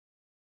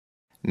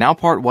Now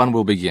part 1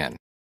 will begin.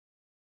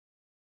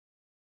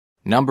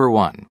 Number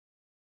 1.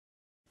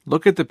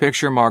 Look at the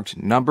picture marked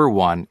number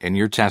 1 in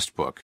your test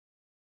book.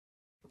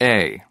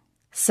 A.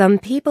 Some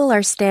people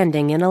are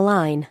standing in a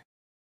line.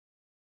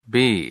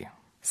 B.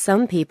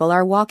 Some people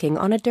are walking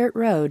on a dirt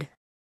road.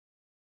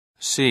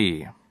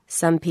 C.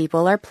 Some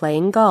people are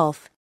playing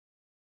golf.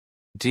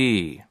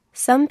 D.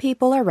 Some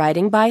people are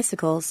riding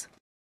bicycles.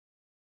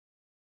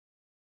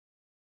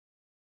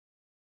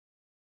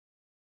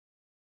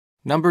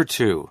 Number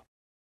 2.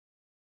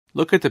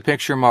 Look at the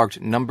picture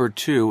marked number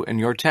 2 in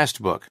your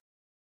test book.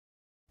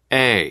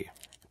 A.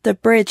 The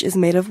bridge is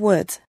made of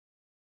wood.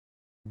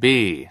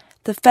 B.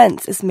 The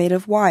fence is made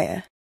of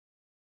wire.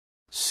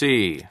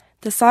 C.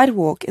 The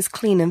sidewalk is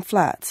clean and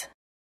flat.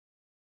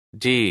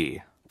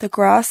 D. The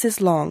grass is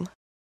long.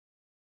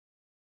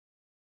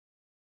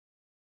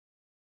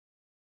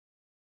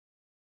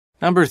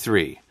 Number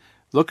 3.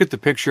 Look at the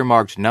picture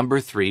marked number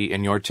 3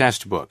 in your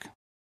test book.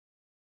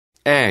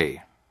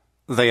 A.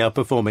 They are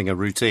performing a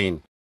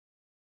routine.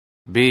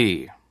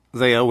 B.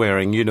 They are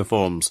wearing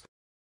uniforms.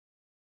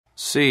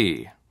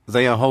 C.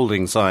 They are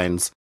holding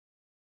signs.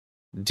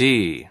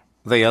 D.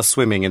 They are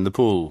swimming in the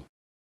pool.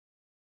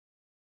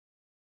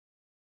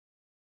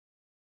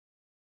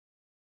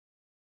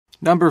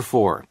 Number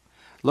 4.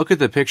 Look at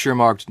the picture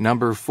marked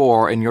number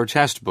 4 in your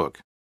test book.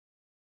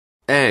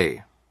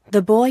 A.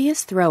 The boy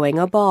is throwing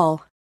a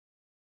ball.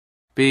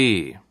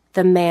 B.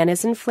 The man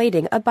is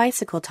inflating a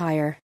bicycle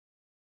tire.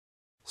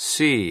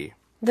 C.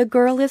 The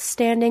girl is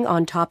standing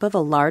on top of a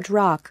large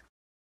rock.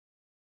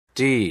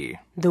 D.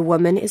 The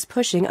woman is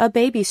pushing a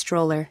baby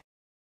stroller.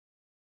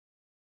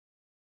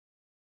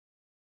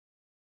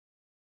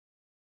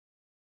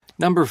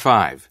 Number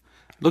 5.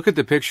 Look at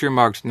the picture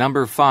marked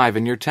number 5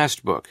 in your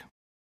test book.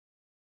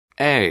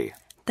 A.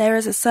 There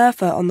is a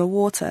surfer on the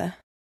water.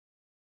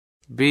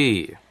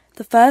 B.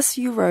 The first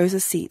few rows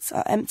of seats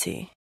are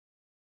empty.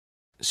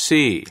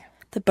 C.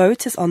 The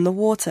boat is on the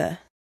water.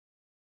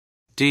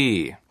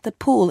 D. The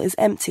pool is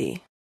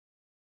empty.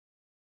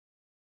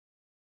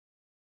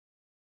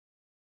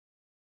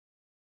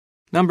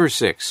 Number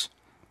 6.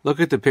 Look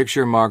at the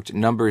picture marked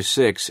number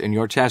 6 in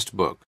your test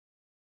book.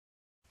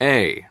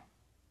 A.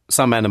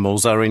 Some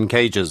animals are in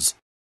cages.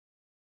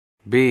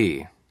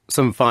 B.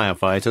 Some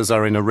firefighters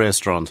are in a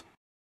restaurant.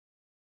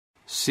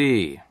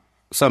 C.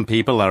 Some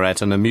people are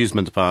at an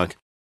amusement park.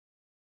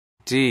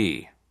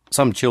 D.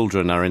 Some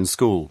children are in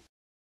school.